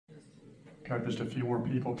got just a few more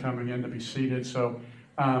people coming in to be seated. So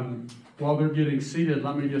while they're getting seated,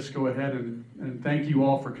 let me just go ahead and thank you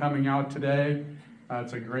all for coming out today.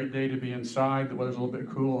 It's a great day to be inside. The weather's a little bit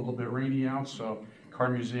cool, a little bit rainy out, so Car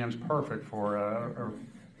Museum's perfect for a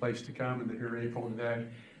place to come and to hear April today.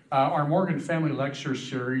 Our Morgan Family Lecture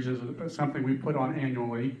Series is something we put on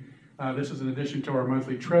annually. This is in addition to our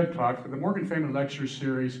monthly TRED Talk, but the Morgan Family Lecture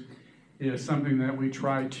Series is something that we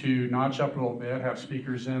try to notch up a little bit, have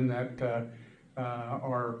speakers in that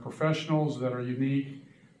are professionals, that are unique,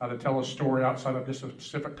 that tell a story outside of just a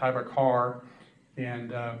specific type of car.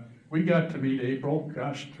 And we got to meet April,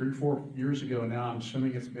 gosh, 3 or 4 years ago now, I'm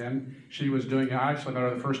assuming it's been. She was doing, I actually met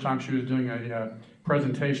her the first time she was doing a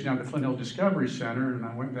presentation down at the Flint Hill Discovery Center, and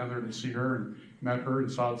I went down there to see her and met her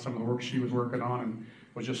and saw some of the work she was working on and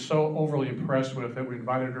was just so overly impressed with it. We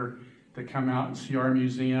invited her to come out and see our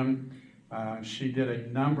museum. She did a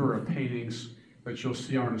number of paintings that you'll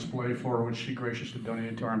see on our display floor, which she graciously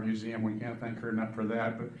donated to our museum. We can't thank her enough for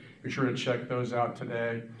that, but be sure to check those out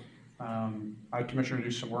today. I commissioned her to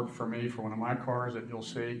do some work for me for one of my cars that you'll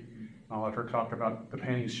see. I'll let her talk about the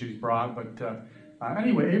paintings she's brought. But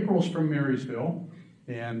anyway, April's from Marysville,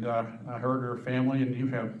 and her and her family, and you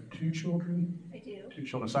have 2 children? I do. 2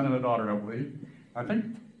 children, a son and a daughter, I believe. I think,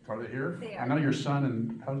 are they here? They are. I know your son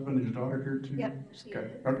and husband and your daughter here too? Yep, she Okay.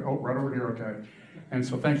 is. Oh, right over here, okay. And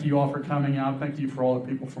so thank you all for coming out. Thank you for all the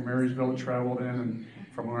people from Marysville that traveled in and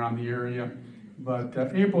from around the area. But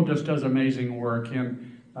April just does amazing work, and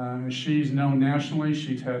she's known nationally.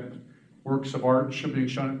 She's had works of art being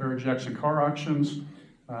shown at Barry Jackson car auctions.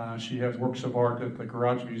 She has works of art at the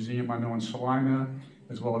Garage Museum, I know, in Salina,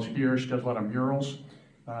 as well as here. She does a lot of murals.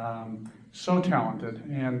 So talented.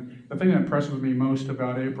 And the thing that impresses me most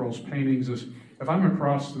about April's paintings is if I'm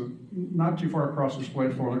across not too far across the display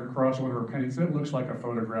floor, like across one of her paintings, it looks like a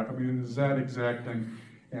photograph. I mean, it's that exacting.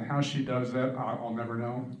 And how she does that, I'll never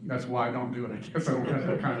know. That's why I don't do it. I guess I don't have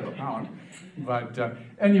that kind of a talent. But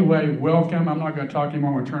anyway, welcome. I'm not going to talk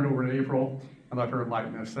anymore. I'm going to turn it over to April and let her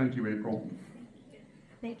enlighten us. Thank you, April.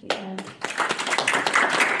 Thank you, Ed.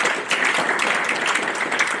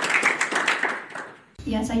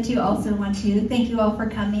 Yes, I too also want to thank you all for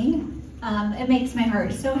coming. It makes my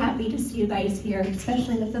heart so happy to see you guys here,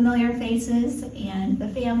 especially the familiar faces and the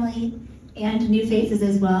family and new faces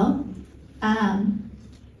as well. And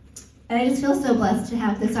I just feel so blessed to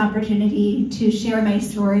have this opportunity to share my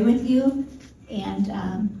story with you. And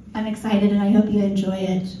I'm excited and I hope you enjoy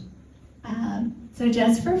it. So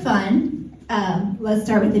just for fun, let's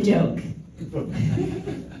start with a joke.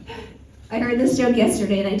 I heard this joke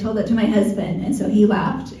yesterday and I told it to my husband, and so he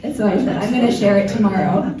laughed. And so I said, I'm going to share it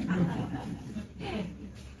tomorrow.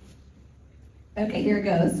 Okay, here it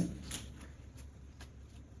goes.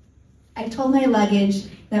 I told my luggage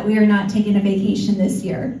that we are not taking a vacation this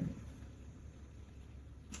year.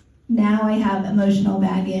 Now I have emotional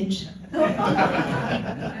baggage.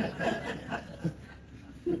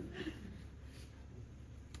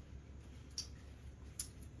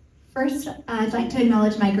 First, I'd like to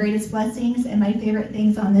acknowledge my greatest blessings and my favorite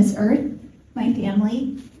things on this earth, my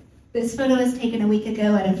family. This photo was taken a week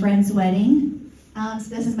ago at a friend's wedding. So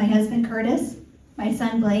this is my husband, Curtis, my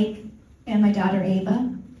son, Blake, and my daughter,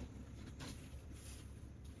 Ava.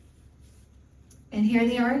 And here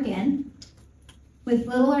they are again. With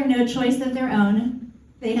little or no choice of their own,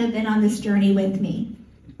 they have been on this journey with me,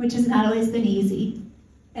 which has not always been easy.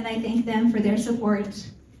 And I thank them for their support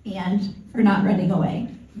and for not running away.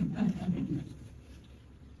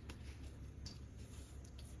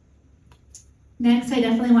 Next, I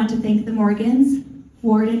definitely want to thank the Morgans,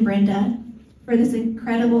 Ward and Brenda, for this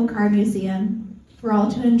incredible car museum for all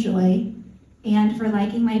to enjoy and for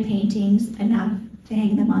liking my paintings enough to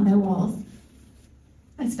hang them on their walls.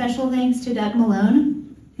 A special thanks to Doug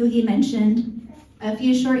Malone, who he mentioned a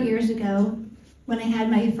few short years ago when I had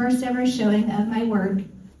my first ever showing of my work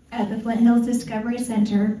at the Flint Hills Discovery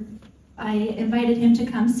Center. I invited him to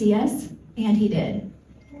come see us, and he did.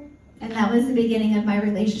 And that was the beginning of my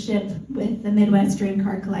relationship with the Midwest Dream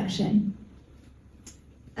Car Collection.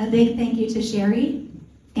 A big thank you to Sherry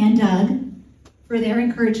and Doug for their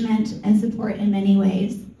encouragement and support in many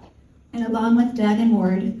ways, and along with Doug and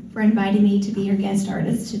Ward for inviting me to be your guest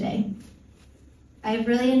artist today. I've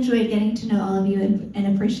really enjoyed getting to know all of you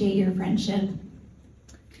and appreciate your friendship.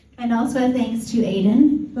 And also a thanks to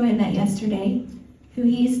Aiden, who I met yesterday, who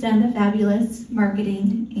he's done the fabulous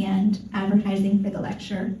marketing and advertising for the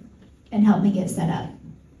lecture and helped me get set up.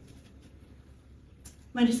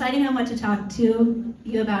 When deciding on what to talk to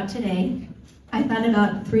you about today, I thought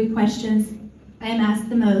about 3 questions I am asked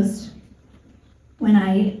the most when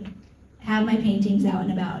I have my paintings out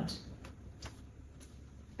and about.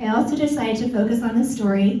 I also decided to focus on the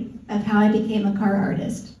story of how I became a car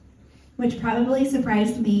artist, which probably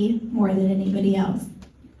surprised me more than anybody else.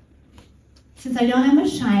 Since I don't have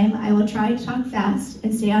much time, I will try to talk fast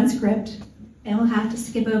and stay on script, and will have to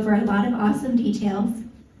skip over a lot of awesome details,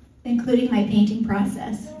 including my painting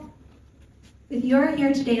process. If you are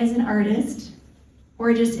here today as an artist,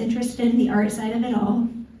 or just interested in the art side of it all,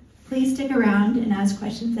 please stick around and ask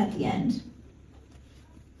questions at the end.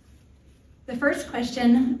 The first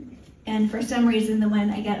question, and for some reason the one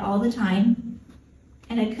I get all the time,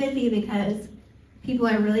 and it could be because people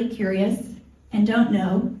are really curious and don't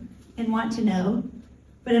know and want to know,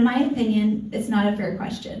 but in my opinion, it's not a fair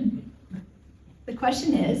question. The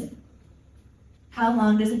question is, how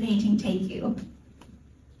long does a painting take you?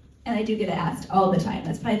 And I do get asked all the time.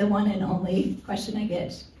 That's probably the one and only question I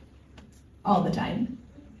get all the time.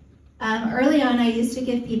 Early on, I used to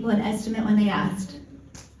give people an estimate when they asked.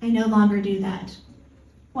 I no longer do that.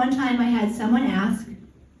 One time I had someone ask,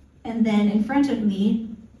 and then in front of me,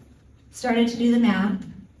 started to do the math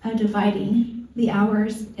of dividing the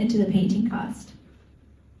hours into the painting cost.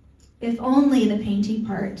 If only the painting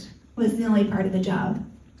part was the only part of the job,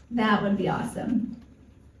 that would be awesome.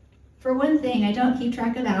 For one thing, I don't keep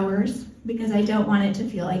track of hours because I don't want it to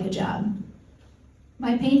feel like a job.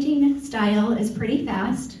 My painting style is pretty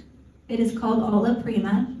fast. It is called alla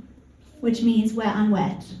prima, which means wet on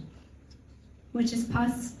wet, which is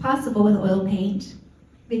possible with oil paint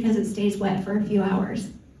because it stays wet for a few hours.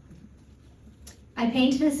 I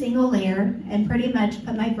paint in a single layer and pretty much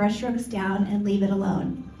put my brushstrokes down and leave it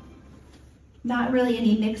alone. Not really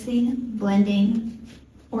any mixing, blending,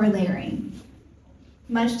 or layering.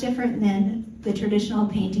 Much different than the traditional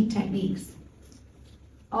painting techniques.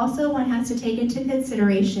 Also, one has to take into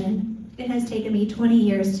consideration, it has taken me 20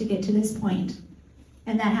 years to get to this point,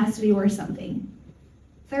 and that has to be worth something.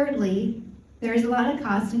 Thirdly, there is a lot of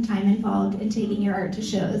cost and time involved in taking your art to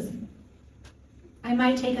shows. I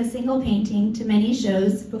might take a single painting to many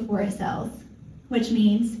shows before it sells, which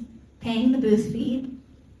means paying the booth fee,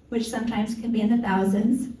 which sometimes can be in the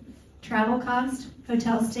thousands, travel cost,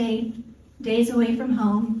 hotel stay, days away from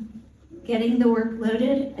home, getting the work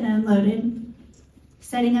loaded and unloaded,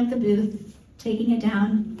 setting up the booth, taking it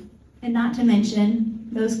down, and not to mention,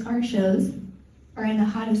 those car shows are in the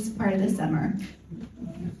hottest part of the summer.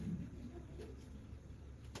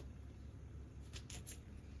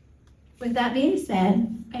 With that being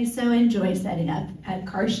said, I so enjoy setting up at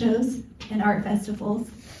car shows and art festivals,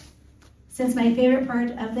 since my favorite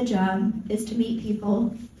part of the job is to meet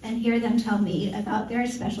people and hear them tell me about their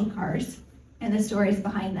special cars and the stories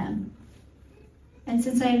behind them. And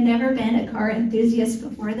since I have never been a car enthusiast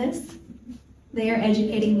before this, they are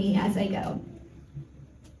educating me as I go.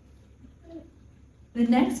 The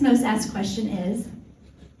next most asked question is,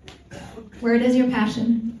 where does your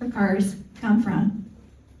passion for cars come from?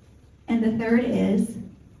 And the third is,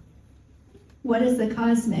 what is the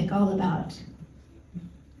cosmic all about?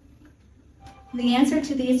 The answer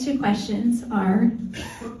to these two questions are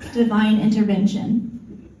divine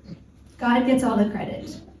intervention. God gets all the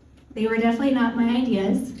credit. They were definitely not my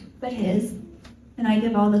ideas, but his, and I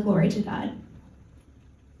give all the glory to God.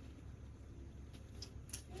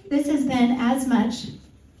 This has been as much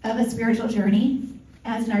of a spiritual journey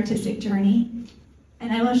as an artistic journey,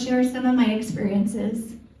 and I will share some of my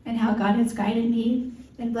experiences and how God has guided me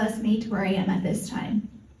and blessed me to where I am at this time.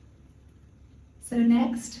 So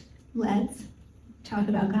next, let's talk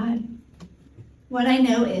about God. What I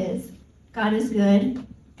know is God is good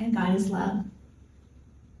and God is love.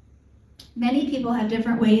 Many people have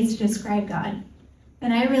different ways to describe God,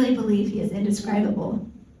 and I really believe he is indescribable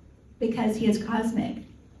because he is cosmic,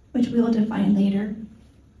 which we will define later.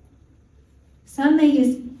 Some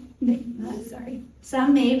may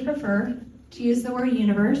prefer to use the word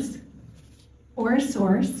universe or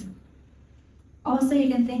source. Also, you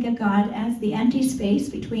can think of God as the empty space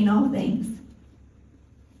between all things.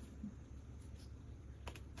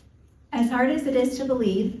 As hard as it is to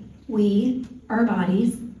believe, we, our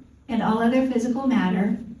bodies, and all other physical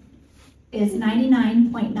matter is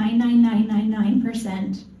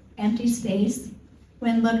 99.99999% empty space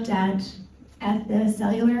when looked at the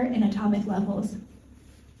cellular and atomic levels,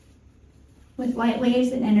 with light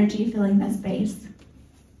waves and energy filling the space.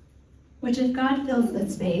 Which if God fills the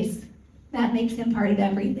space, that makes him part of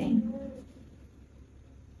everything.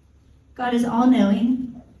 God is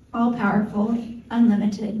all-knowing, all-powerful,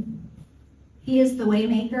 unlimited. He is the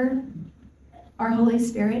Waymaker, our Holy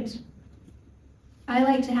Spirit. I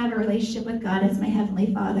like to have a relationship with God as my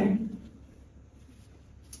Heavenly Father,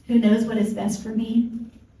 who knows what is best for me,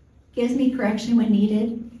 gives me correction when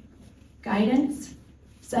needed, guidance,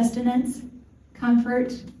 sustenance,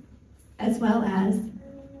 comfort, as well as,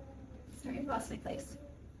 sorry, I lost my place,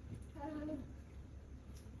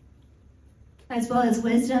 as well as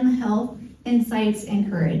wisdom, help, insights, and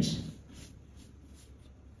courage.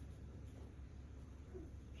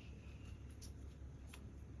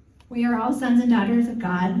 We are all sons and daughters of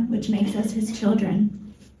God, which makes us his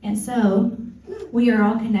children. And so, we are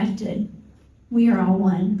all connected. We are all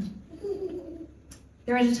one.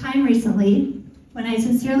 There was a time recently when I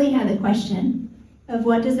sincerely had the question of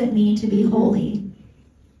what does it mean to be holy?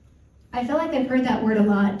 I feel like I've heard that word a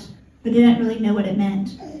lot, but didn't really know what it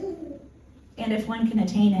meant, and if one can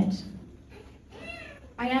attain it.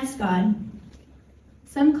 I asked God.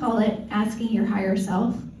 Some call it asking your higher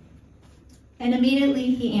self. And immediately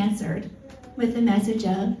he answered with the message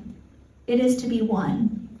of, it is to be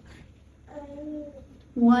one.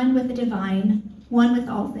 One with the divine, one with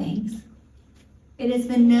all things. It is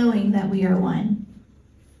the knowing that we are one.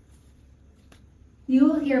 You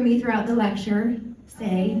will hear me throughout the lecture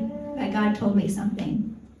say that God told me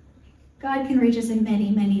something. God can reach us in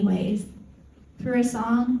many, many ways. Through a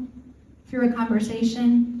song, through a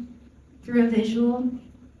conversation, through a visual,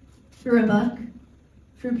 through a book,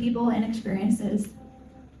 through people and experiences.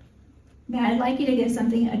 Now, I'd like you to give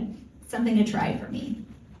something a try for me,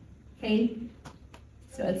 okay?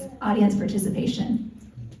 So it's audience participation.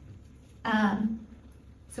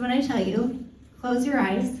 So when I tell you, close your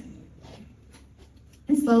eyes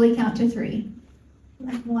and slowly count to 3.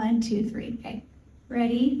 1, 2, 3, okay.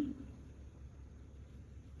 Ready?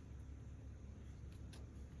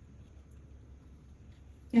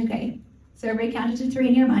 Okay, so everybody counted to 3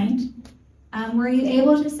 in your mind. Were you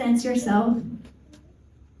able to sense yourself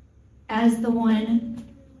as the one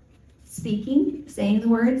speaking, saying the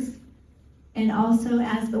words, and also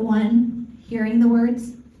as the one hearing the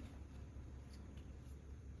words?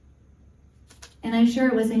 And I'm sure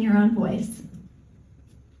it was in your own voice.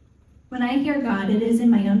 When I hear God, it is in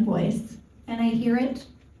my own voice, and I hear it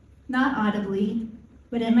not audibly,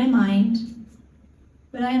 but in my mind,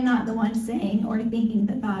 but I am not the one saying or thinking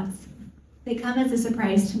the thoughts. They come as a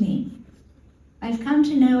surprise to me. I've come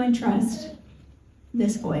to know and trust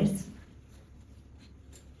this voice.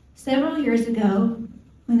 Several years ago,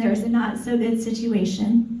 when there was a not so good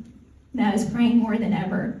situation, and I was praying more than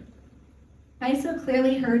ever, I so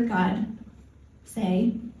clearly heard God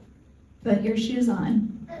say, put your shoes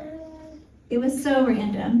on. It was so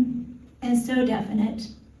random and so definite,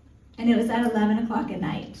 and it was at 11 o'clock at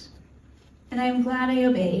night. And I'm glad I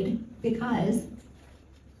obeyed because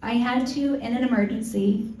I had to, in an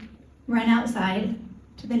emergency, run outside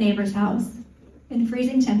to the neighbor's house in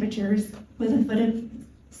freezing temperatures with a foot of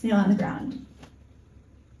snow on the ground.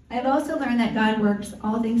 I've also learned that God works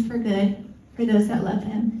all things for good for those that love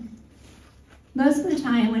him. Most of the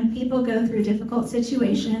time when people go through difficult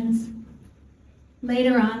situations,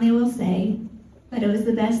 later on they will say that it was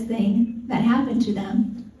the best thing that happened to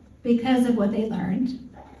them because of what they learned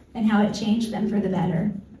and how it changed them for the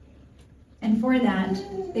better. And for that,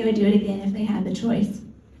 they would do it again if they had the choice.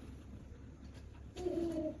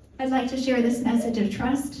 I'd like to share this message of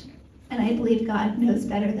trust, and I believe God knows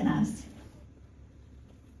better than us.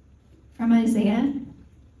 From Isaiah,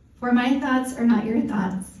 for my thoughts are not your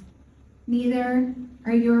thoughts, neither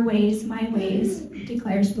are your ways my ways,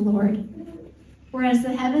 declares the Lord. For as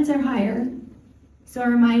the heavens are higher, so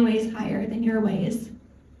are my ways higher than your ways,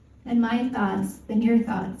 and my thoughts than your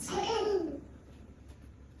thoughts.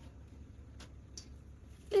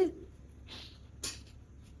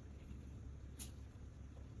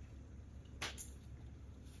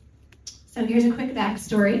 So here's a quick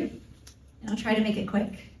backstory, and I'll try to make it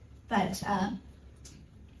quick. But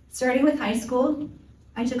starting with high school,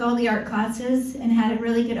 I took all the art classes and had a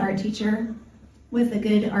really good art teacher with a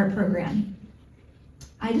good art program.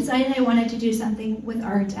 I decided I wanted to do something with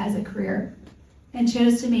art as a career and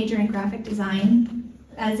chose to major in graphic design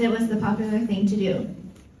as it was the popular thing to do.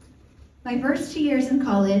 My first 2 years in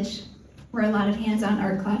college were a lot of hands-on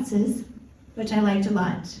art classes, which I liked a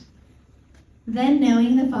lot. Then,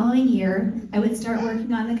 knowing the following year I would start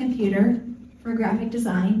working on the computer for graphic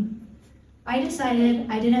design, I decided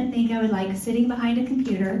I didn't think I would like sitting behind a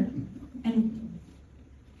computer and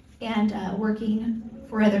working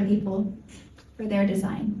for other people for their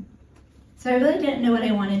design. So I really didn't know what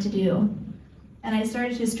I wanted to do, and I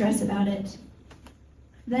started to stress about it.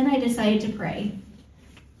 Then I decided to pray.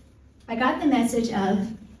 I got the message of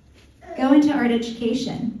go into art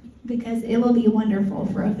education because it will be wonderful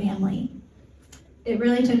for a family. It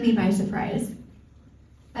really took me by surprise.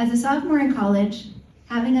 As a sophomore in college,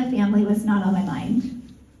 having a family was not on my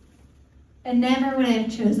mind. And never would I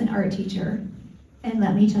have chosen an art teacher, and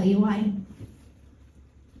let me tell you why.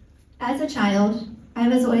 As a child, I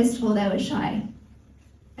was always told I was shy,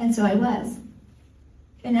 and so I was.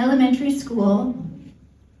 In elementary school,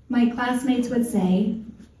 my classmates would say,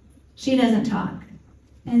 "She doesn't talk,"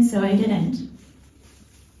 and so I didn't.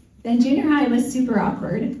 Then junior high was super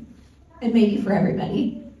awkward, and maybe for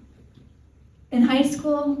everybody. In high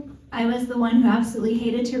school, I was the one who absolutely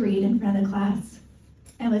hated to read in front of the class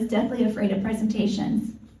and was deathly afraid of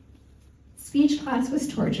presentations. Speech class was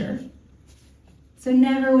torture, so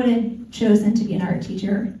never would have chosen to be an art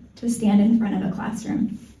teacher to stand in front of a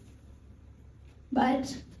classroom.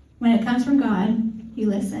 But when it comes from God, you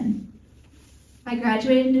listen. I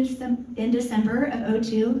graduated in December of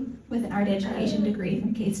 '02 with an art education degree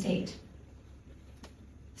from K-State.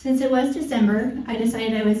 Since it was December, I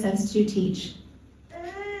decided I would substitute teach.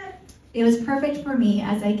 It was perfect for me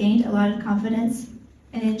as I gained a lot of confidence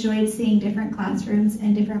and enjoyed seeing different classrooms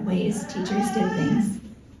and different ways teachers did things.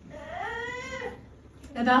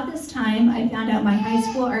 About this time, I found out my high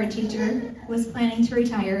school art teacher was planning to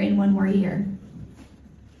retire in one more year.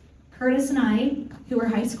 Curtis and I, who were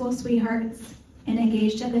high school sweethearts and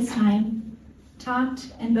engaged at this time,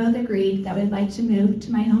 talked and both agreed that we'd like to move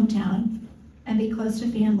to my hometown and be close to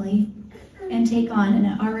family and take on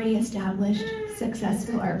an already established,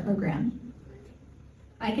 successful art program.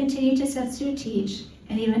 I continued to substitute teach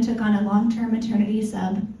and even took on a long-term maternity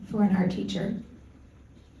sub for an art teacher.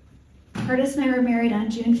 Curtis and I were married on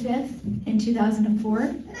June 5th in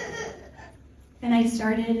 2004, and I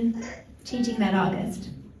started teaching that August.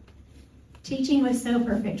 Teaching was so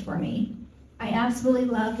perfect for me. I absolutely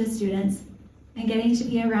loved the students, and getting to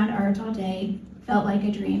be around art all day felt like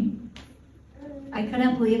a dream. I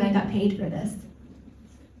couldn't believe I got paid for this.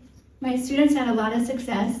 My students had a lot of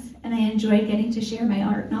success, and I enjoyed getting to share my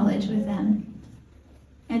art knowledge with them.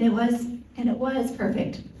 And it was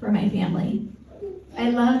perfect for my family. I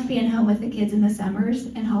loved being home with the kids in the summers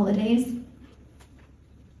and holidays,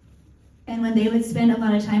 and when they would spend a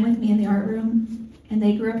lot of time with me in the art room, and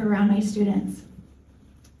they grew up around my students,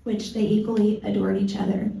 which they equally adored each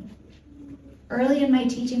other. Early in my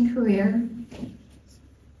teaching career,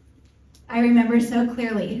 I remember so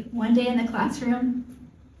clearly, one day in the classroom,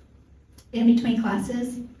 in between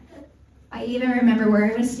classes, I even remember where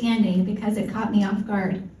I was standing because it caught me off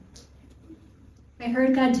guard. I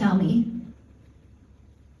heard God tell me,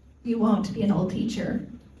 "You won't be an old teacher.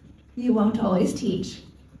 You won't always teach."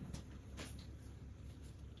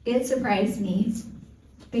 It surprised me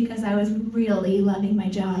because I was really loving my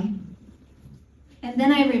job. And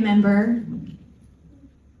then I remember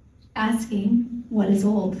asking, "What is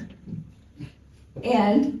old?"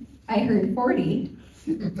 And I heard 40.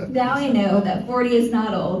 Now I know that 40 is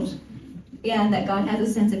not old and that God has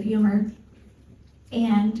a sense of humor.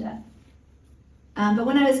 But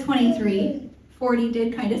when I was 23, 40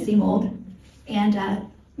 did kind of seem old, and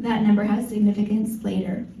that number has significance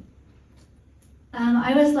later.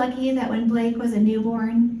 I was lucky that when Blake was a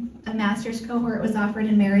newborn, a master's cohort was offered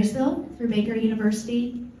in Marysville through Baker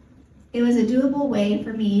University. It was a doable way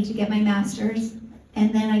for me to get my master's,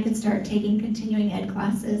 and then I could start taking continuing ed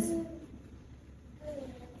classes.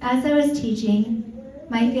 As I was teaching,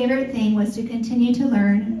 my favorite thing was to continue to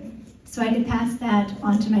learn so I could pass that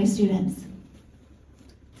on to my students.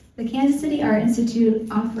 The Kansas City Art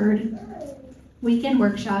Institute offered weekend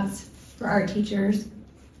workshops for art teachers,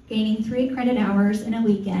 gaining 3 credit hours in a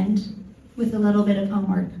weekend with a little bit of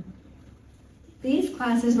homework. These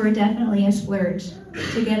classes were definitely a splurge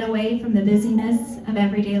to get away from the busyness of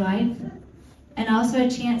everyday life, and also a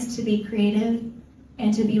chance to be creative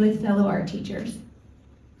and to be with fellow art teachers.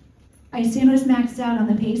 I soon was maxed out on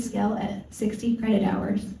the pay scale at 60 credit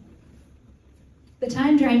hours. The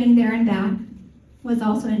time driving there and back was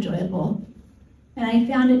also enjoyable, and I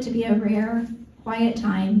found it to be a rare, quiet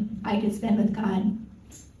time I could spend with God.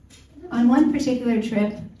 On one particular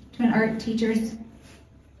trip to an art teachers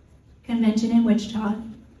convention in Wichita,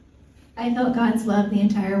 I felt God's love the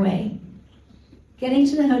entire way. Getting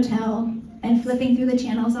to the hotel and flipping through the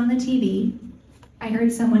channels on the TV, I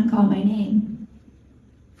heard someone call my name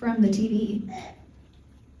from the TV.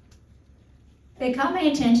 It caught my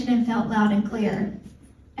attention and felt loud and clear,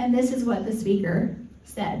 and this is what the speaker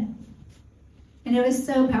said. And it was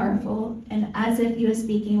so powerful, and as if he was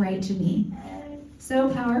speaking right to me. So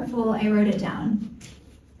powerful, I wrote it down.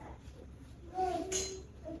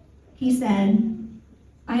 He said,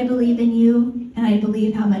 "I believe in you, and I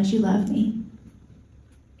believe how much you love me.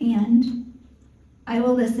 And I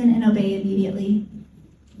will listen and obey immediately.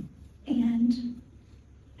 And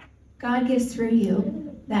God gives through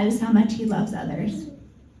you. That is how much he loves others."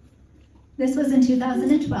 This was in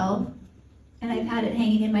 2012, and I've had it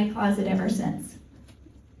hanging in my closet ever since.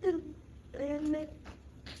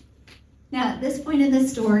 Now, at this point in the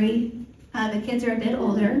story, the kids are a bit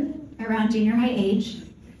older, around junior high age,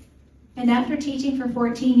 and after teaching for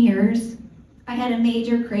 14 years, I had a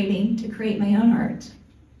major craving to create my own art.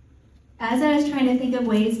 As I was trying to think of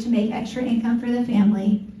ways to make extra income for the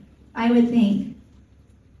family, I would think,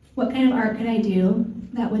 what kind of art could I do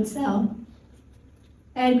that would sell?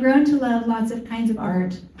 I had grown to love lots of kinds of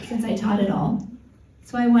art since I taught it all.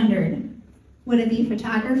 So I wondered, would it be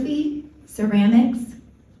photography, ceramics?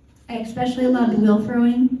 I especially loved wheel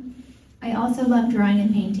throwing. I also loved drawing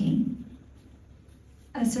and painting.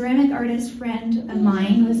 A ceramic artist friend of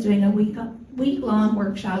mine was doing a week-long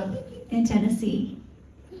workshop in Tennessee,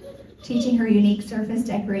 teaching her unique surface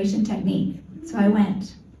decoration technique. So I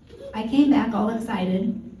went. I came back all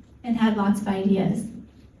excited and had lots of ideas.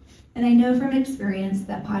 And I know from experience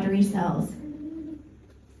that pottery sells.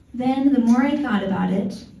 Then the more I thought about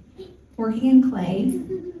it, working in clay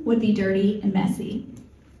would be dirty and messy.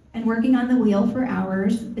 And working on the wheel for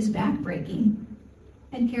hours is back-breaking.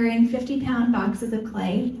 And carrying 50-pound boxes of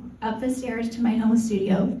clay up the stairs to my home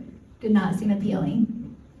studio did not seem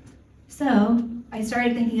appealing. So I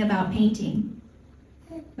started thinking about painting,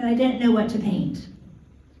 but I didn't know what to paint.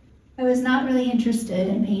 I was not really interested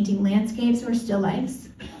in painting landscapes or still lifes.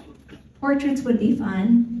 Portraits would be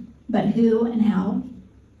fun, but who and how?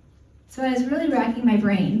 So I was really racking my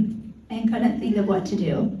brain and couldn't think of what to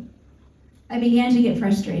do. I began to get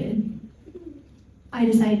frustrated. I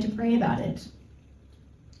decided to pray about it.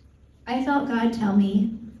 I felt God tell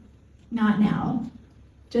me, not now,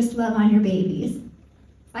 just love on your babies.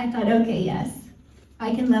 I thought, okay, yes,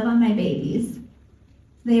 I can love on my babies.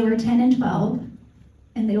 They were 10 and 12,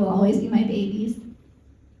 and they will always be my babies.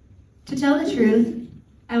 To tell the truth,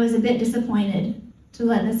 I was a bit disappointed to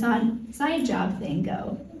let the side job thing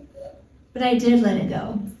go, but I did let it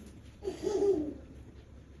go.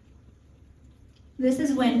 This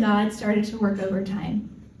is when God started to work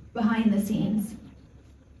overtime, behind the scenes.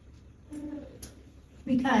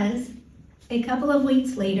 Because a couple of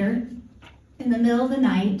weeks later, in the middle of the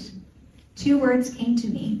night, 2 words came to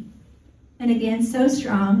me, and again so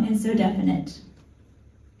strong and so definite.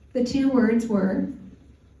 The 2 words were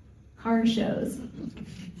car shows.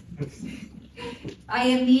 I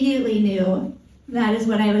immediately knew that is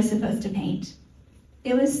what I was supposed to paint.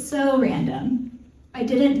 It was so random. I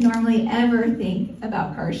didn't normally ever think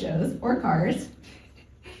about car shows or cars.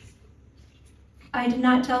 I did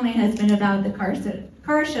not tell my husband about the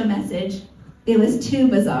car show message. It was too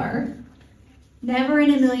bizarre. Never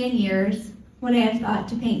in a million years would I have thought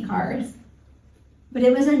to paint cars. But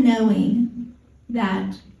it was a knowing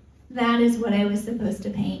that that is what I was supposed to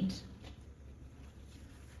paint.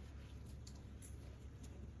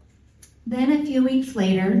 Then a few weeks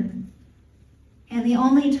later, and the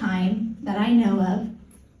only time that I know of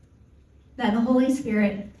that the Holy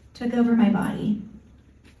Spirit took over my body,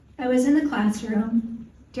 I was in the classroom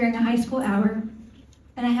during a high school hour,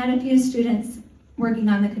 and I had a few students working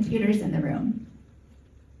on the computers in the room.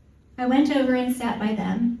 I went over and sat by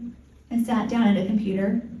them and sat down at a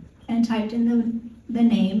computer and typed in the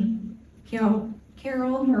name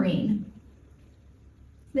Carol Marine.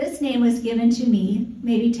 This name was given to me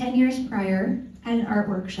maybe 10 years prior at an art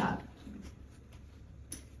workshop.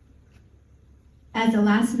 As a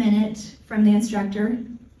last minute from the instructor,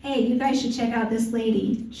 hey, you guys should check out this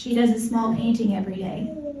lady. She does a small painting every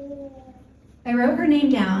day. I wrote her name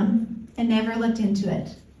down and never looked into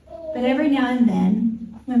it. But every now and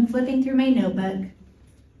then, when flipping through my notebook,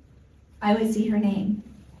 I would see her name.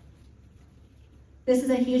 This is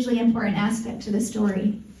a hugely important aspect to the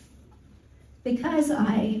story. Because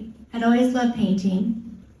I had always loved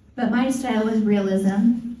painting, but my style was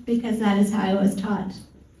realism because that is how I was taught.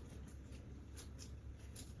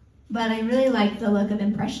 But I really liked the look of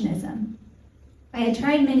Impressionism. I had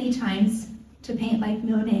tried many times to paint like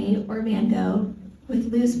Monet or Van Gogh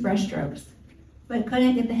with loose brushstrokes, but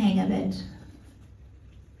couldn't get the hang of it.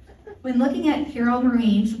 When looking at Carol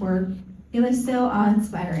Marine's work, it was so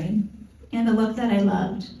awe-inspiring, and the look that I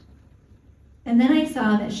loved. And then I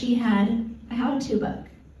saw that she had a how-to book.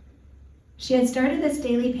 She had started this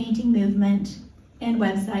daily painting movement and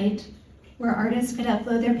website where artists could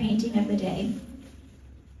upload their painting of the day.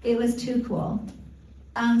 It was too cool.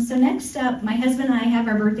 So next up, my husband and I have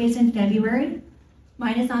our birthdays in February.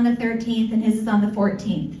 Mine is on the 13th and his is on the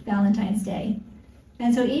 14th, Valentine's Day.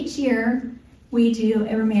 And so each year, we do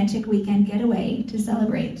a romantic weekend getaway to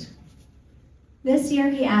celebrate. This year,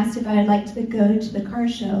 he asked if I would like to go to a car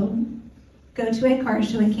show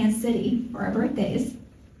in Kansas City for our birthdays.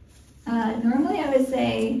 Normally I would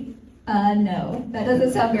say, no, that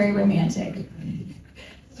doesn't sound very romantic.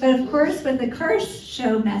 But of course, with the car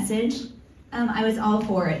show message, I was all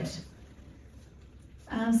for it.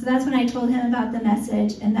 So that's when I told him about the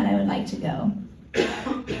message and that I would like to go.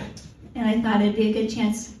 And I thought it'd be a good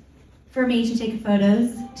chance for me to take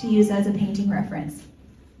photos to use as a painting reference.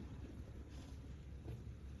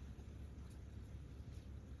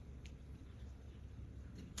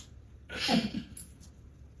 Okay.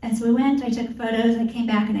 And so we went, I took photos, I came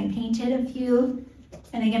back and I painted a few.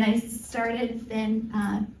 And again, I started then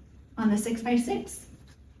on the 6x6.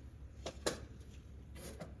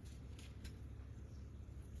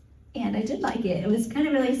 And I did like it. It was kind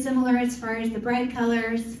of really similar as far as the bright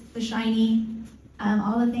colors, the shiny,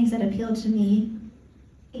 all the things that appealed to me.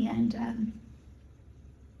 And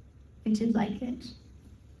I did like it.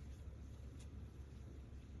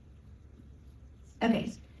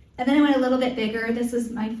 Okay, and then I went a little bit bigger. This was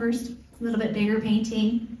my first little bit bigger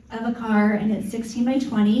painting of a car, and it's 16 by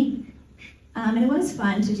 20. And it was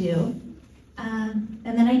fun to do. And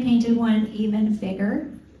then I painted one even bigger.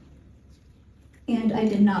 And I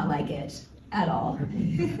did not like it at all.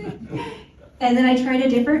 And then I tried a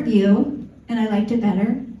different view, and I liked it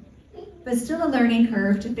better, but still a learning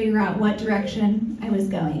curve to figure out what direction I was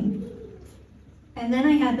going. And then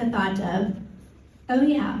I had the thought of, oh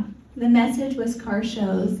yeah, the message was car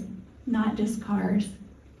shows, not just cars.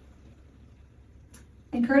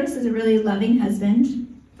 And Curtis is a really loving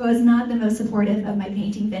husband, but was not the most supportive of my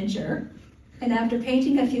painting venture. And after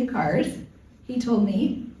painting a few cars, he told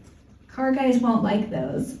me, car guys won't like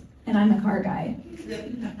those, and I'm a car guy.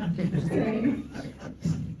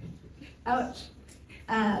 Ouch.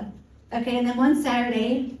 Okay, and then one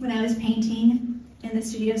Saturday when I was painting in the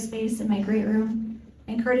studio space in my great room,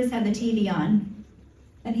 and Curtis had the TV on,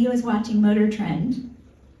 and he was watching Motor Trend.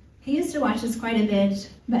 He used to watch this quite a bit,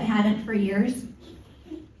 but hadn't for years.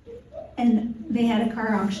 And they had a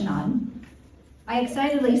car auction on. I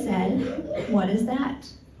excitedly said, "What is that?"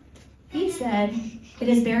 He said, "It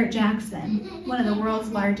is Barrett Jackson, one of the world's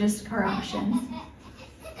largest car auctions."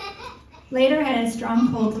 Later, I had a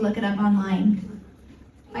strong pull to look it up online.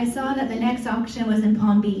 I saw that the next auction was in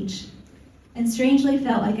Palm Beach, and strangely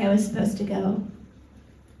felt like I was supposed to go.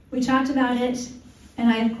 We talked about it, and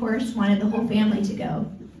I, of course, wanted the whole family to go.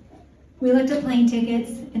 We looked at plane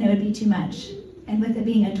tickets, and it would be too much. And with it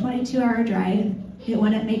being a 22-hour drive, it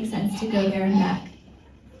wouldn't make sense to go there and back.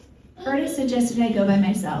 Curtis suggested I go by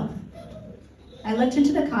myself. I looked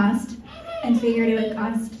into the cost and figured it would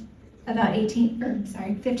cost about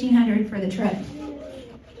 $1,500 for the trip.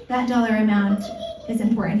 That dollar amount is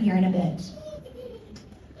important here in a bit.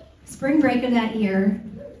 Spring break of that year,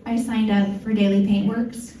 I signed up for Daily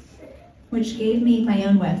Paintworks, which gave me my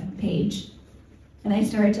own web page, and I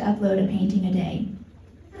started to upload a painting a day.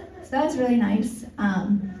 So that was really nice.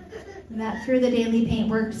 That through the Daily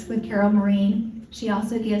Paintworks with Carol Marine, she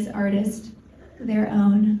also gives artists their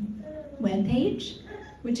own web page,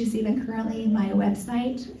 which is even currently my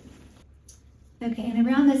website. Okay, and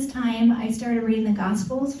around this time, I started reading the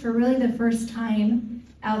Gospels for really the first time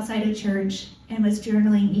outside of church and was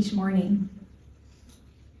journaling each morning.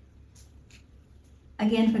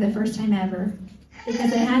 Again, for the first time ever,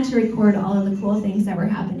 because I had to record all of the cool things that were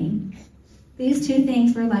happening. These two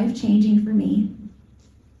things were life-changing for me.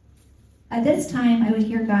 At this time, I would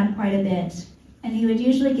hear God quite a bit, and he would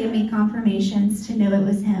usually give me confirmations to know it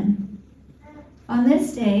was him. On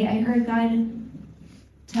this day, I heard God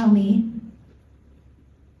tell me,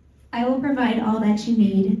 "I will provide all that you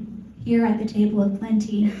need here at the table of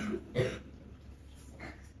plenty."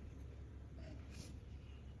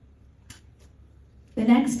 The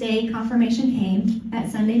next day, confirmation came at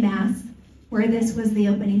Sunday Mass, where this was the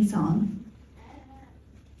opening song.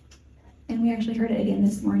 And we actually heard it again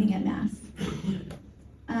this morning at Mass.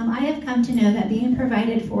 I have come to know that being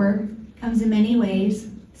provided for comes in many ways,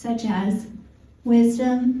 such as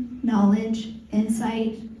wisdom, knowledge,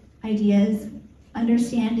 insight, ideas,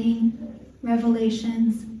 understanding,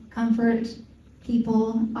 revelations, comfort,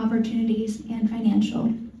 people, opportunities, and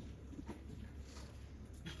financial.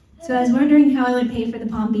 So I was wondering how I would pay for the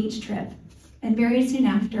Palm Beach trip. And very soon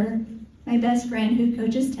after, my best friend who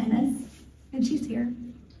coaches tennis, and she's here,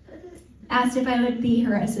 asked if I would be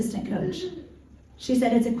her assistant coach. She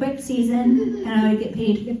said it's a quick season and I would get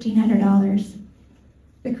paid $1,500.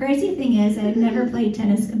 The crazy thing is I had never played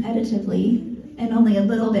tennis competitively and only a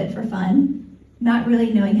little bit for fun, not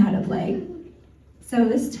really knowing how to play. So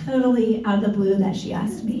it was totally out of the blue that she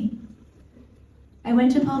asked me. I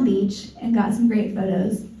went to Palm Beach and got some great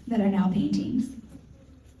photos that are now paintings.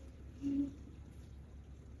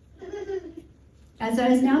 As I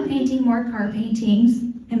was now painting more car paintings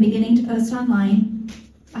and beginning to post online,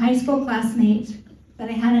 a high school classmate that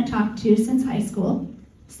I hadn't talked to since high school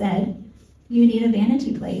said, "You need a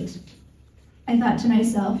vanity plate." I thought to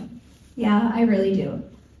myself, Yeah, I really do.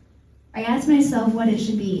 I asked myself what it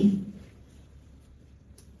should be.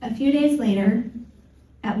 A few days later,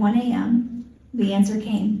 at 1 a.m., the answer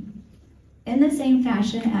came, in the same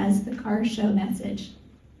fashion as the car show message.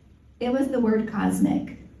 It was the word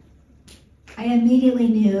cosmic. I immediately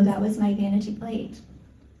knew that was my vanity plate.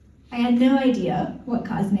 I had no idea what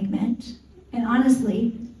cosmic meant, and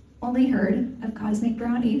honestly, only heard of cosmic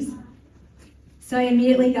brownies. So I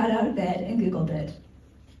immediately got out of bed and Googled it.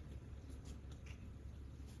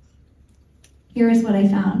 Here is what I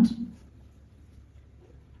found.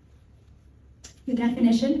 The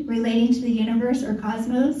definition: relating to the universe or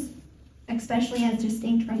cosmos, especially as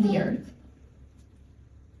distinct from the earth.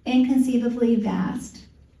 Inconceivably vast,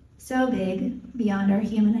 so big beyond our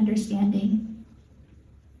human understanding.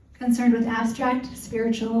 Concerned with abstract,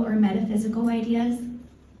 spiritual, or metaphysical ideas.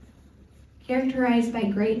 Characterized by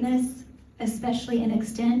greatness, especially in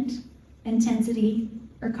extent, intensity,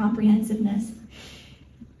 or comprehensiveness.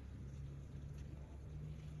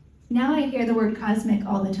 Now I hear the word cosmic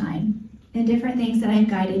all the time, in different things that I'm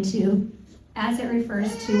guided to, as it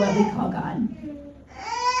refers to what we call God.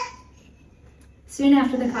 Soon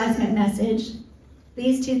after the cosmic message,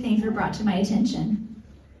 these two things were brought to my attention,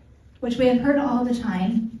 which we have heard all the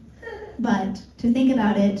time, but to think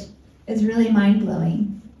about it is really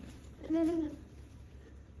mind-blowing.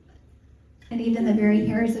 And even the very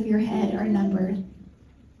hairs of your head are numbered.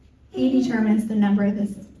 He determines the number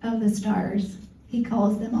of the stars. He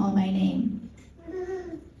calls them all by name.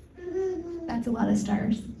 That's a lot of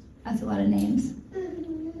stars. That's a lot of names.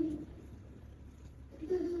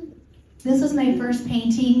 This was my first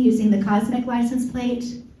painting using the cosmic license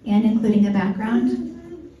plate and including a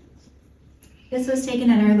background. This was taken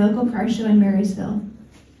at our local car show in Marysville.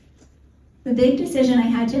 The big decision I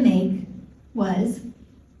had to make was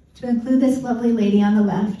to include this lovely lady on the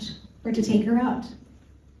left or to take her out.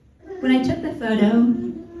 When I took the photo,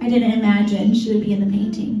 I didn't imagine she would be in the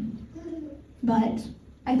painting, but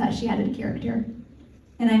I thought she added a character,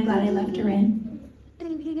 and I'm glad I left her in.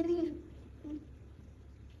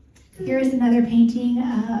 Here's another painting.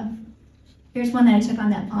 Here's one that I took on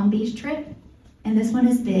that Palm Beach trip, and this one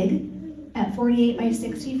is big, at 48 by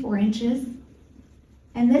 64 inches.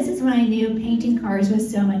 And this is when I knew painting cars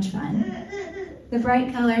was so much fun. The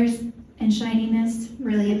bright colors and shininess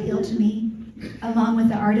really appealed to me, along with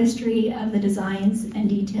the artistry of the designs and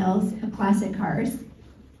details of classic cars,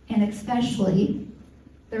 and especially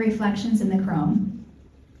the reflections in the chrome.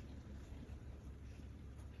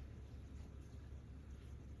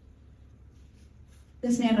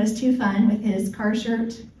 This man was too fun with his car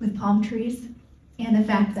shirt with palm trees and the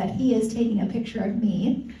fact that he is taking a picture of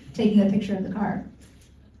me, taking a picture of the car.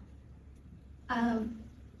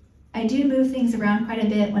 I do move things around quite a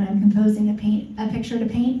bit when I'm composing a picture to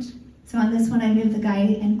paint. So on this one, I moved the guy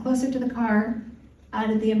in closer to the car, out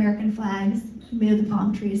of the American flags, moved the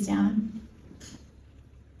palm trees down.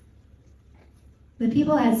 The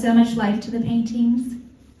people add so much life to the paintings,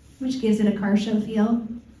 which gives it a car show feel.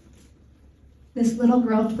 This little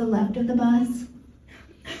girl to the left of the bus,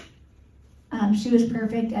 she was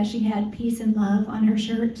perfect as she had peace and love on her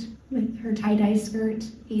shirt with her tie-dye skirt,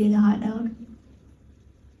 eating a hot dog.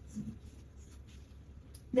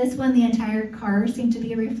 This one, the entire car seemed to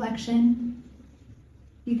be a reflection.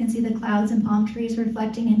 You can see the clouds and palm trees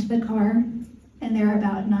reflecting into the car, and there are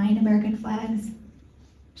about 9 American flags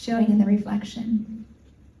showing in the reflection.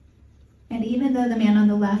 And even though the man on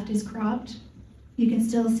the left is cropped, you can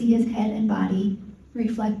still see his head and body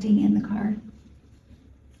reflecting in the car.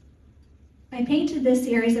 I painted this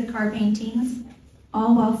series of car paintings,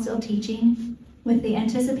 all while still teaching, with the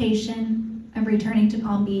anticipation of returning to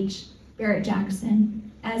Palm Beach, Barrett-Jackson,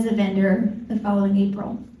 as a vendor the following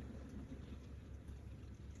April.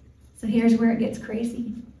 So here's where it gets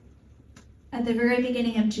crazy. At the very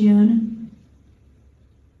beginning of June,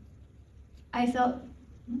 I felt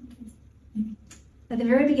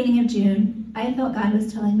God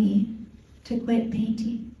was telling me to quit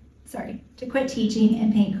teaching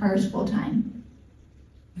and paint cars full-time.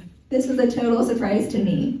 This was a total surprise to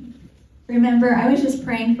me. Remember, I was just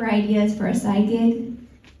praying for ideas for a side gig.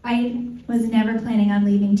 I was never planning on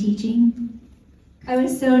leaving teaching. I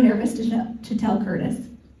was so nervous to tell Curtis.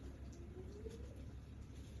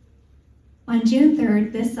 On June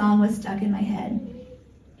 3rd, this song was stuck in my head.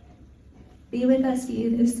 Be with us,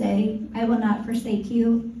 you who say, I will not forsake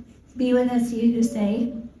you. Be with us, you who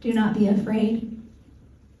say, do not be afraid.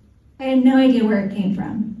 I had no idea where it came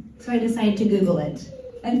from, so I decided to Google it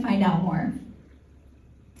and find out more.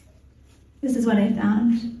 This is what I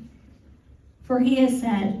found. For he has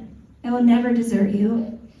said, I will never desert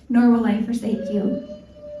you, nor will I forsake you.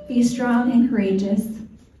 Be strong and courageous.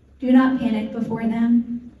 Do not panic before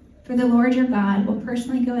them, for the Lord your God will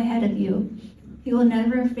personally go ahead of you. He will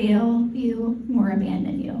never fail you nor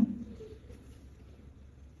abandon you.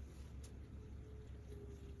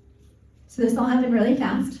 So this all happened really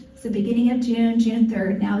fast. It's the beginning of June, June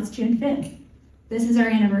 3rd. Now it's June 5th. This is our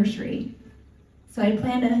anniversary. So I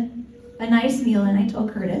planned a nice meal, and I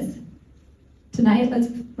told Curtis, tonight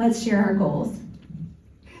let's share our goals.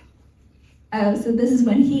 So this is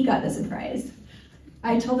when he got the surprise.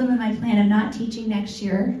 I told him of my plan of not teaching next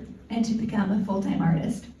year and to become a full-time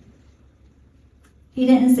artist. He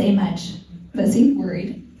didn't say much, but seemed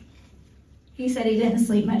worried. He said he didn't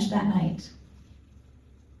sleep much that night.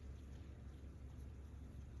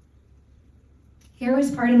 Here was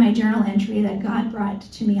part of my journal entry that God brought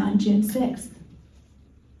to me on June 6th.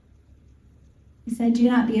 He said, do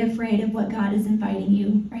not be afraid of what God is inviting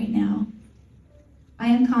you right now. I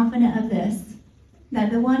am confident of this, that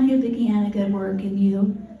the one who began a good work in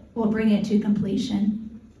you will bring it to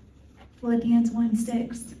completion. Philippians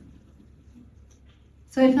 1:6.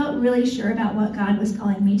 So I felt really sure about what God was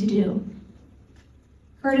calling me to do.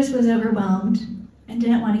 Curtis was overwhelmed and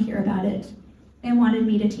didn't want to hear about it and wanted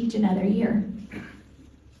me to teach another year.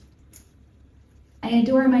 I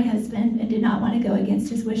adore my husband and did not want to go against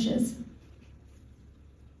his wishes.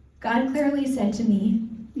 God clearly said to me,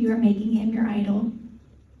 you are making him your idol.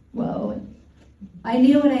 Whoa. I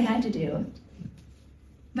knew what I had to do,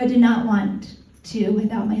 but did not want to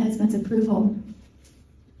without my husband's approval.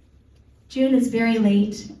 June is very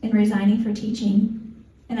late in resigning for teaching,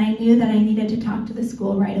 and I knew that I needed to talk to the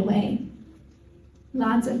school right away.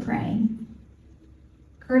 Lots of praying.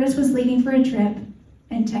 Curtis was leaving for a trip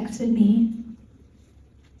and texted me,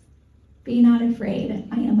 be not afraid,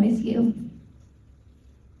 I am with you.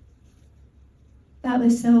 That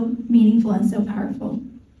was so meaningful and so powerful.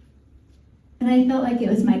 And I felt like it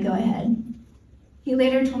was my go-ahead. He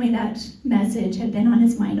later told me that message had been on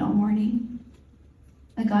his mind all morning.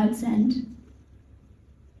 A godsend.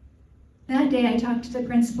 That day I talked to the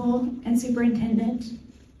principal and superintendent,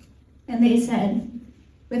 and they said,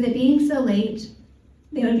 with it being so late,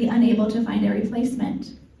 they would be unable to find a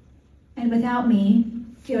replacement. And without me,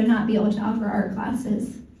 they would not be able to offer art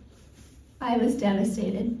classes. I was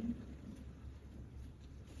devastated.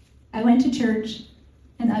 I went to church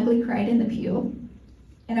and ugly cried in the pew,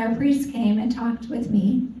 and our priest came and talked with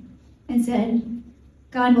me and said,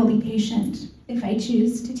 God will be patient if I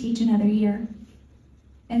choose to teach another year.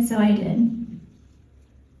 And so I did.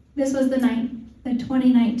 This was the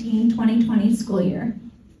 2019-2020 school year.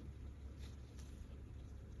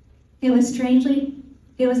 It was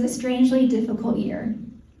a strangely difficult year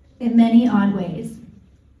in many odd ways.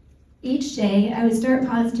 Each day I would start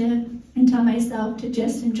positive and tell myself to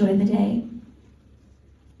just enjoy the day.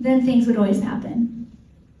 Then things would always happen.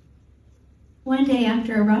 One day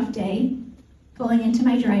after a rough day, pulling into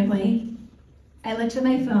my driveway, I looked at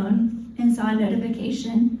my phone and saw a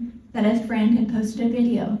notification that a friend had posted a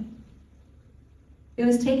video. It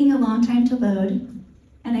was taking a long time to load,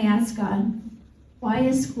 and I asked God, why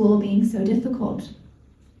is school being so difficult?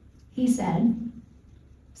 He said,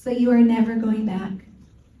 so you are never going back.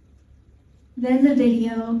 Then the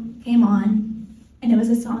video came on, and it was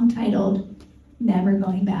a song titled, Never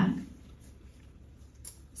Going Back.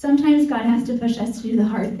 Sometimes God has to push us to do the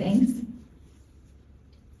hard things.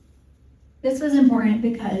 This was important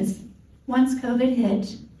because once COVID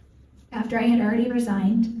hit, after I had already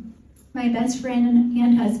resigned, my best friend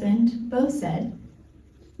and husband both said,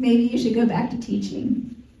 maybe you should go back to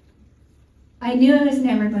teaching. I knew I was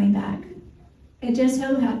never going back. It just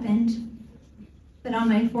so happened that on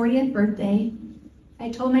my 40th birthday, I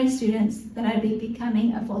told my students that I'd be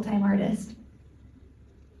becoming a full-time artist.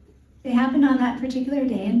 It happened on that particular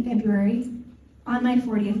day in February, on my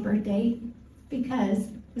 40th birthday, because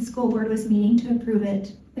the school board was meeting to approve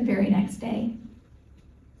it the very next day.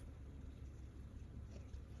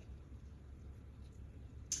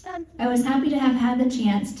 I was happy to have had the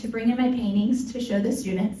chance to bring in my paintings to show the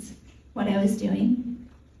students what I was doing,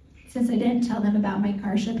 since I didn't tell them about my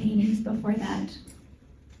Karsha paintings before that.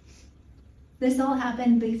 This all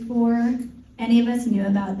happened before any of us knew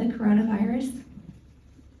about the coronavirus.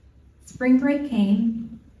 Spring break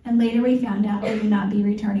came, and later we found out we would not be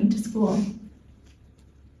returning to school.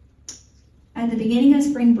 At the beginning of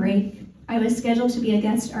spring break, I was scheduled to be a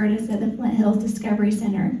guest artist at the Flint Hills Discovery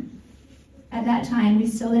Center. At that time, we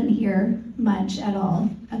still didn't hear much at all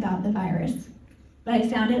about the virus, but I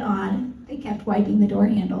found it odd they kept wiping the door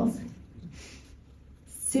handles.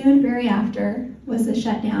 Soon, very after, was the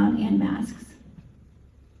shutdown and masks.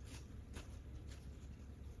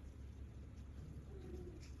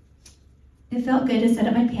 It felt good to set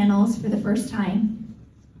up my panels for the first time.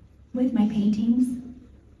 with my paintings.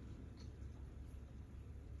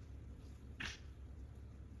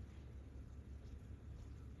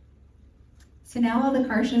 So now all the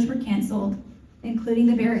car shows were canceled, including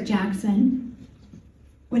the Barrett-Jackson,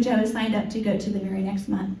 which I was signed up to go to the very next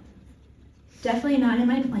month. Definitely not in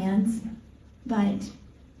my plans, but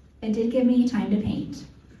it did give me time to paint.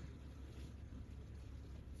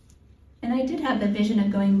 And I did have the vision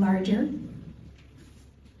of going larger.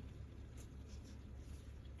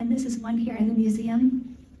 And this is one here in the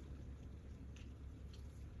museum.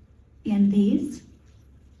 And these,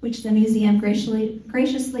 which the museum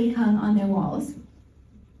graciously hung on their walls.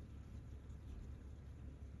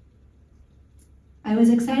 I was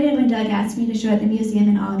excited when Doug asked me to show at the museum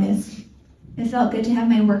in August. It felt good to have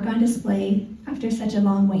my work on display after such a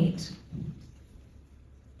long wait.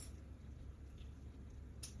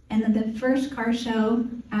 And then the first car show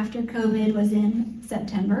after COVID was in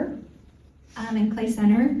September in Clay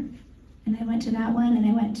Center. And I went to that one, and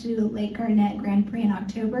I went to Lake Garnett Grand Prix in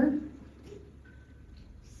October.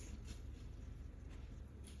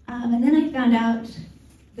 And then I found out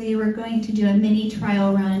they were going to do a mini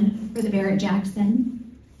trial run for the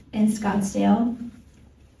Barrett-Jackson in Scottsdale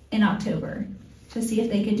in October to see if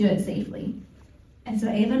they could do it safely. And so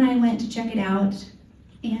Ava and I went to check it out,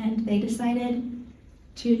 and they decided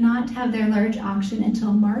to not have their large auction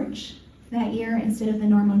until March that year instead of the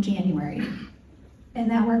normal January. And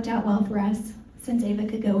that worked out well for us since Ava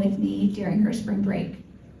could go with me during her spring break.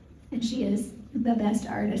 And she is the best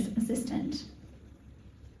artist assistant.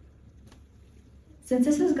 Since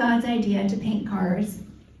this was God's idea to paint cars,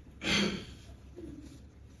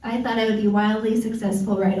 I thought I would be wildly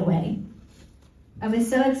successful right away. I was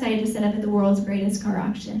so excited to set up at the world's greatest car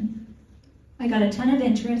auction. I got a ton of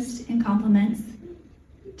interest and compliments.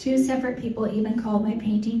 2 separate people even called my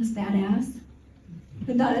paintings badass,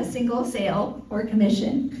 but not a single sale or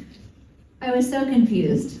commission. I was so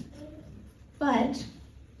confused. But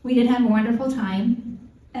we did have a wonderful time,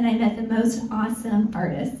 and I met the most awesome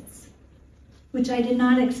artists, which I did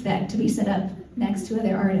not expect to be set up next to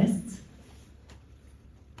other artists.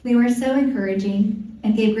 They were so encouraging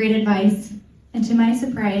and gave great advice, and to my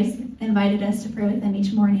surprise, invited us to pray with them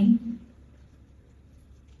each morning.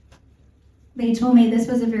 They told me this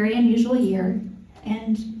was a very unusual year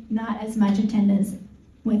and not as much attendance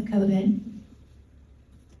with COVID.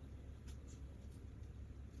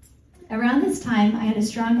 Around this time, I had a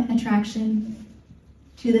strong attraction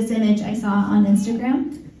to this image I saw on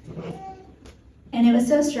Instagram. And it was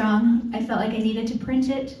so strong, I felt like I needed to print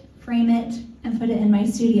it, frame it, and put it in my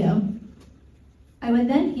studio. I would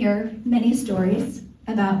then hear many stories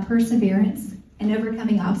about perseverance and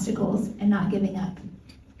overcoming obstacles and not giving up.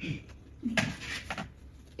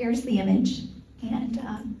 Here's the image, and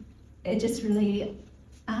it just really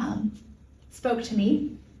spoke to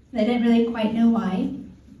me. I didn't really quite know why.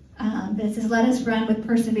 But it says, "Let us run with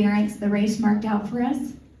perseverance the race marked out for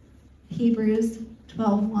us." Hebrews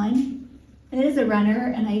 12:1. It is a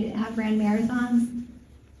runner, and I have ran marathons.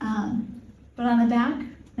 But on the back,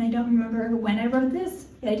 and I don't remember when I wrote this,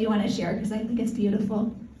 but I do want to share because I think it's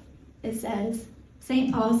beautiful. It says,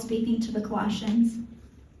 St. Paul speaking to the Colossians,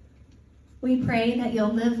 "We pray that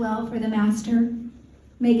you'll live well for the Master,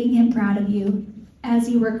 making him proud of you as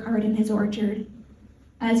you work hard in his orchard.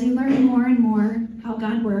 As you learn more and more how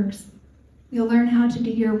God works, you'll learn how to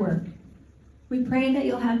do your work. We pray that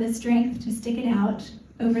you'll have the strength to stick it out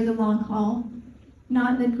over the long haul,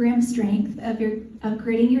 not the grim strength of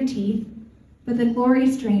gritting your teeth, but the glory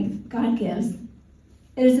strength God gives.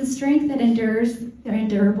 It is a strength that endures the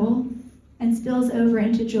endurable and spills over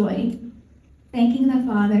into joy, thanking the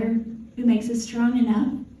Father who makes us strong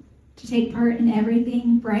enough to take part in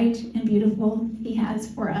everything bright and beautiful he has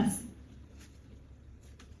for us."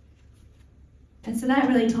 And so that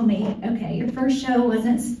really told me, okay, your first show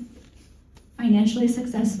wasn't financially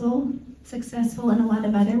successful in a lot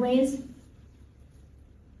of other ways,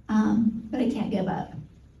 but I can't give up.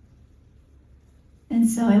 And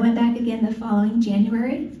so I went back again the following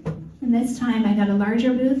January, and this time I got a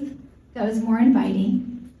larger booth that was more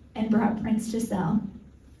inviting and brought prints to sell.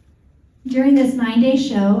 During this 9-day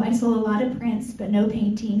show, I sold a lot of prints, but no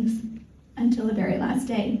paintings until the very last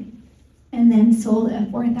day, and then sold a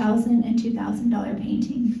 $4,000 and $2,000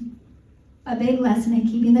 painting. A big lesson in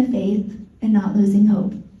keeping the faith and not losing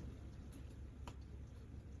hope.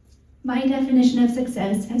 My definition of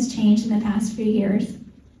success has changed in the past few years.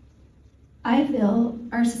 I feel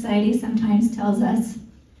our society sometimes tells us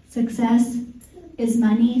success is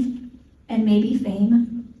money and maybe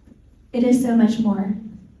fame. It is so much more.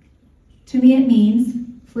 To me, it means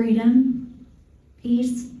freedom,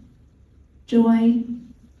 peace, joy,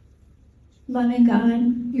 loving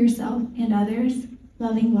God, yourself, and others,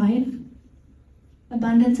 loving life,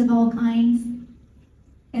 abundance of all kinds,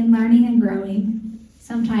 and learning and growing,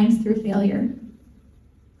 sometimes through failure.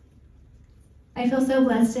 I feel so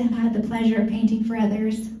blessed to have had the pleasure of painting for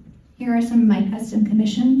others. Here are some of my custom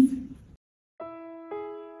commissions.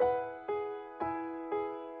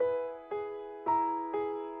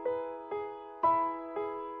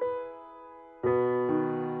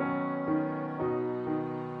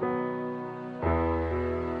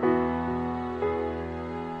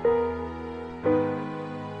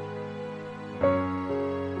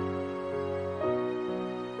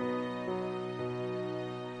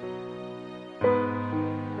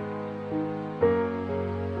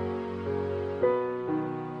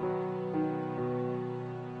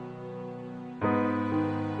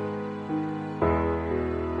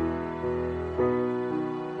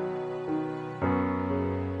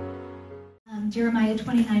 Jeremiah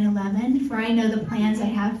 29:11, for I know the plans I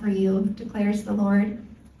have for you, declares the Lord,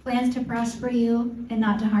 plans to prosper you and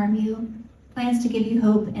not to harm you, plans to give you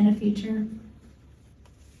hope and a future.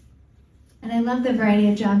 And I love the variety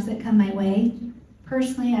of jobs that come my way.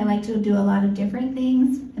 Personally, I like to do a lot of different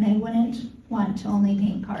things, and I wouldn't want to only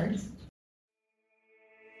paint cars.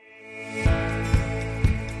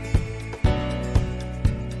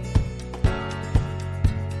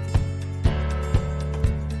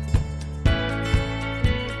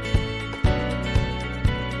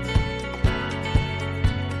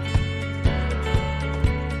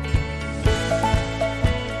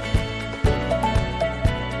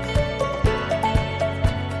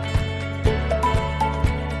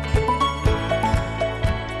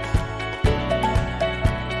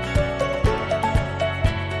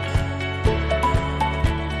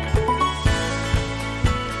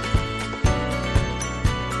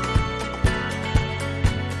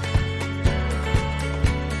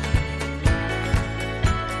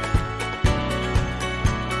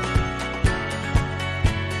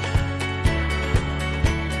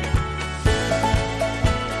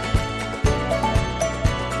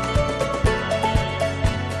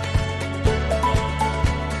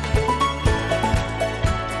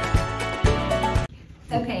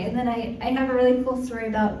 Okay, and then I have a really cool story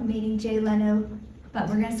about meeting Jay Leno, but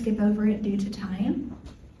we're going to skip over it due to time.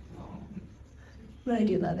 But I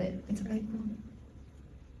do love it. It's really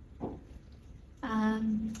cool.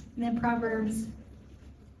 And then Proverbs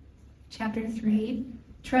chapter 3,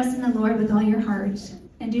 trust in the Lord with all your heart,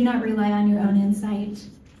 and do not rely on your own insight.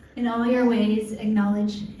 In all your ways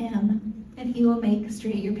acknowledge him, and he will make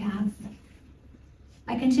straight your path.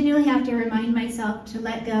 I continually have to remind myself to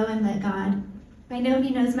let go and let God. I know he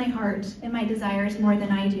knows my heart and my desires more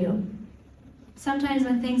than I do. Sometimes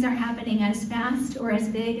when things aren't happening as fast or as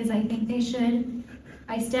big as I think they should,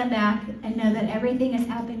 I step back and know that everything is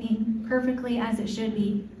happening perfectly as it should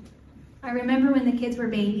be. I remember when the kids were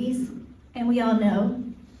babies, and we all know,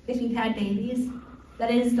 if you've had babies,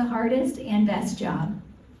 that it is the hardest and best job.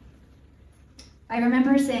 I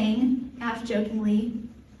remember saying, half jokingly,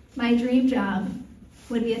 my dream job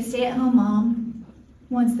would be a stay-at-home mom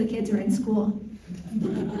once the kids are in school.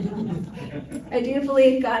 I do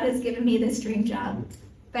believe God has given me this dream job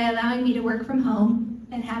by allowing me to work from home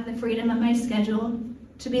and have the freedom of my schedule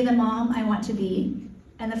to be the mom I want to be,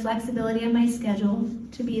 and the flexibility of my schedule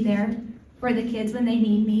to be there for the kids when they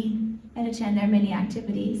need me and attend their many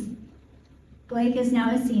activities. Blake is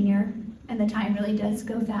now a senior, and the time really does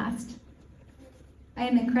go fast. I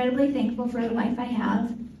am incredibly thankful for the life I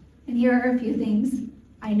have, and here are a few things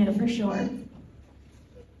I know for sure.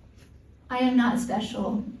 I am not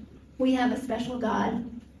special. We have a special God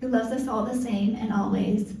who loves us all the same and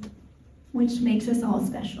always, which makes us all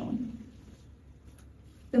special.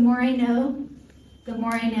 The more I know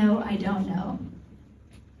I don't know.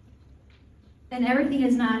 And everything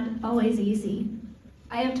is not always easy.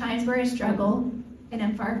 I have times where I struggle and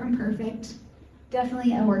am far from perfect,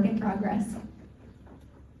 definitely a work in progress.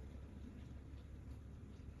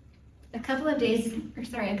 A couple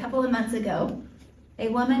of months ago, a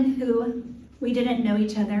woman who we didn't know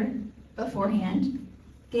each other beforehand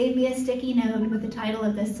gave me a sticky note with the title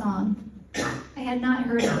of this song. I had not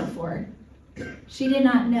heard it before. She did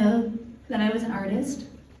not know that I was an artist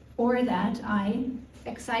or that I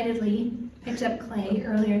excitedly picked up clay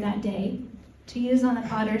earlier that day to use on the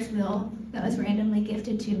potter's wheel that was randomly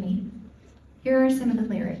gifted to me. Here are some of the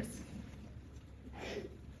lyrics.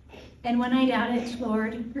 And when I doubt it,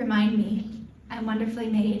 Lord, remind me, I'm wonderfully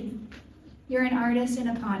made. You're an artist and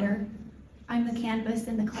a potter. I'm the canvas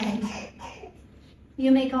and the clay.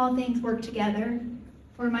 You make all things work together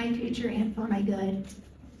for my future and for my good.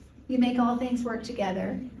 You make all things work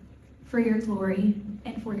together for your glory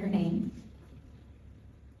and for your name.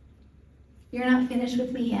 You're not finished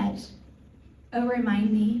with me yet. Oh,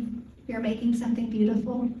 remind me, you're making something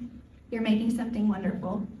beautiful. You're making something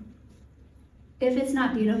wonderful. If it's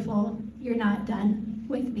not beautiful, you're not done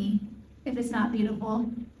with me. If it's not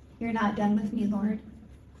beautiful, you're not done with me, Lord.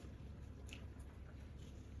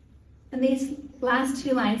 And these last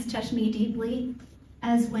two lines touch me deeply,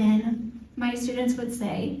 as when my students would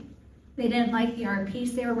say they didn't like the art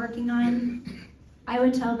piece they were working on, I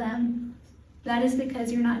would tell them, that is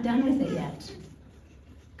because you're not done with it yet.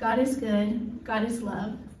 God is good, God is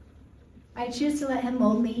love. I choose to let him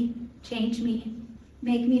mold me, change me,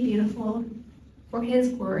 make me beautiful for his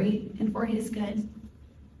glory and for his good.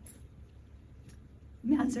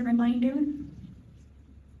 And that's a reminder.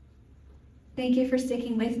 Thank you for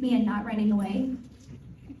sticking with me and not running away.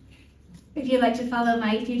 If you'd like to follow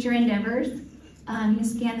my future endeavors, you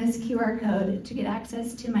scan this QR code to get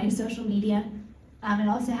access to my social media. It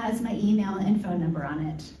also has my email and phone number on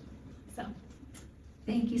it. So,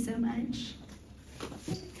 thank you so much.